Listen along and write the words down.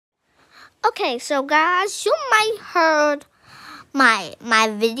Okay, so guys, you might heard my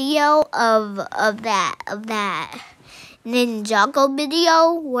video of that Ninjago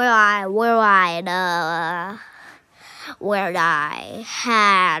video where I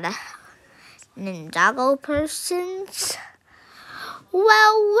had Ninjago persons.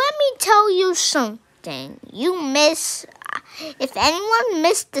 Well, let me tell you something. If anyone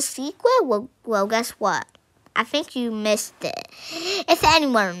missed the sequel, well, guess what? I think you missed it. If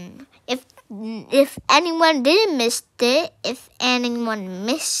anyone didn't miss it, if anyone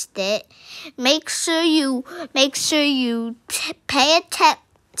missed it, make sure you pay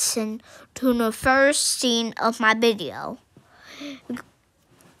attention to the first scene of my video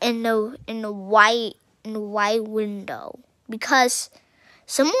in the white window, because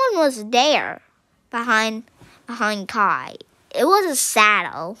someone was there behind Kai. It was a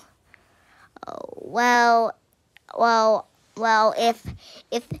shadow. Oh, well, if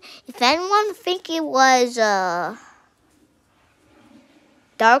anyone think it was a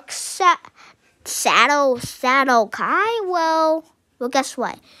dark shadow Kai, well, guess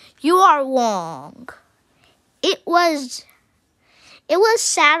what? You are wrong. It was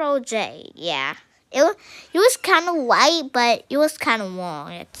Shadow J. Yeah, it was kind of white, but it was kind of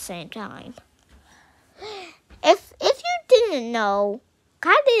wrong at the same time. If you didn't know,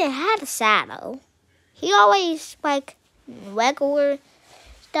 Kai didn't have a shadow. He always regular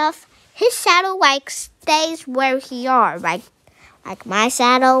stuff. His shadow stays where he are. Like my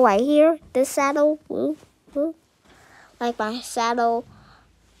shadow right here. This shadow. Woo, woo. Like my shadow.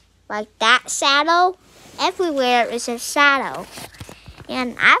 Like that shadow. Everywhere is a shadow.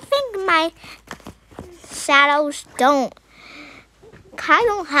 And I think my shadows Kai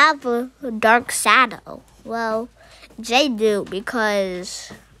don't have a dark shadow. Well, Jay do,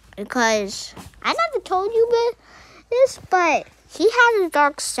 because I never told you this, but he has a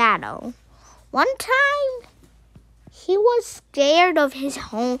dark shadow. One time, he was scared of his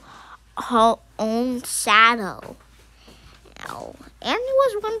own shadow, and he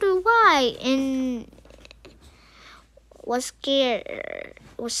was wondering why, and was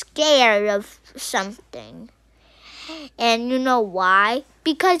scared of something. And you know why?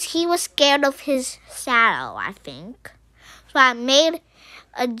 Because he was scared of his shadow, I think. So I made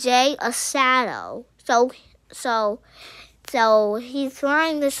a J a shadow. So he's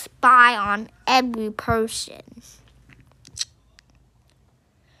trying to spy on every person.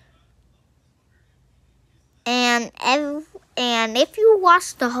 And if you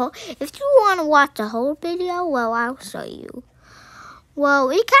want to watch the whole video, well, I'll show you. Well,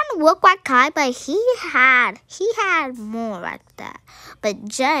 he kind of looked like Kai, but he had more like that. But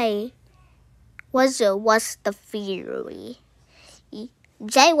Jay was the Fury.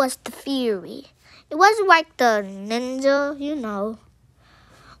 Jay was the Fury. It wasn't like the ninja,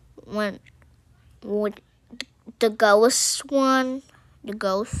 when the ghost one, the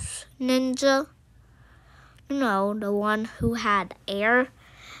ghost ninja. The one who had air.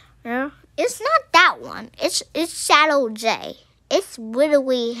 It's not that one. It's Shadow J. It's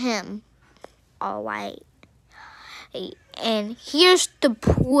literally him. All right. And here's the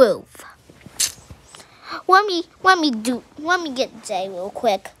proof. Let me get Jay real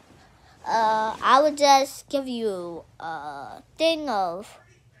quick. I would just give you a thing of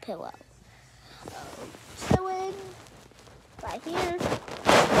pillow. Chilling right here.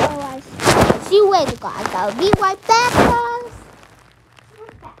 I see you later, guys. I'll be right back, guys.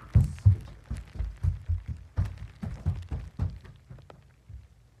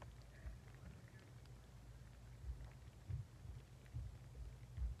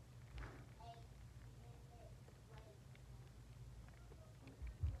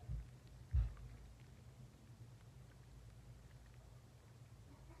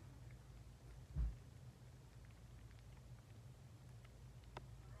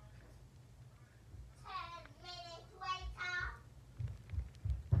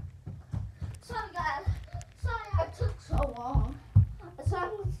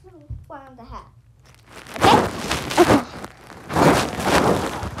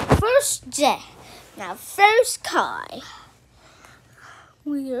 First J. Now first Kai.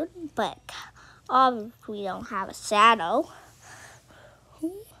 Weird, but obviously we don't have a shadow.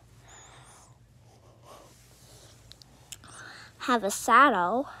 Have a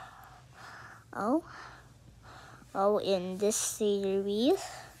shadow. Oh, in this series,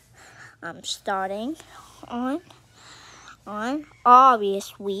 I'm starting on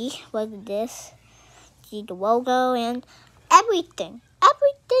obviously with this. See the logo and everything.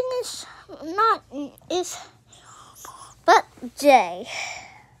 Everything is but J.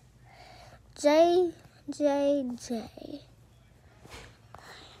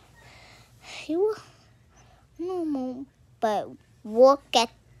 you normal, but look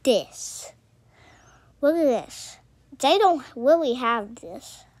at this. Look at this. They don't really have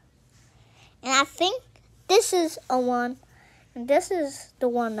this. And I think this is a one, and this is the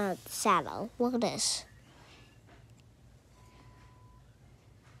one that's Shadow. Look at this.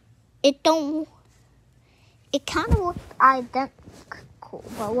 It kind of looks identical,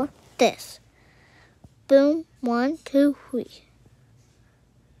 but look at this. Boom, 1, 2, 3.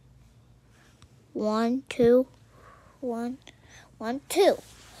 1, 2, 1, 1, 2.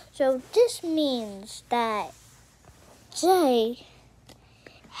 So this means that Jay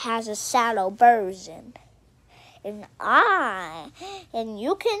has a shadow version. And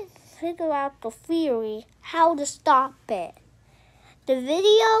you can figure out the theory how to stop it. The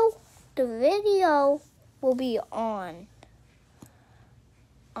video will be on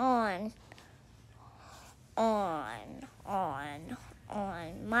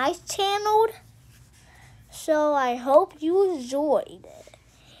my channel. So I hope you enjoyed it.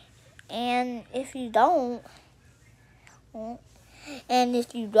 And if you don't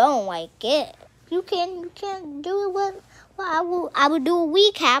like it, you can do it with I will do a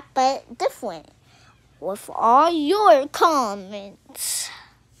recap, but different with all your comments.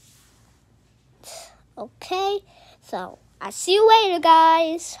 Okay, so I see you later,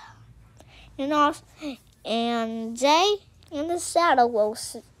 guys. And Jay in the shadow will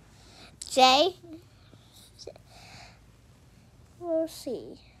see. Jay, we'll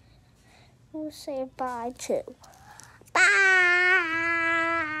see. We'll say bye too. Bye.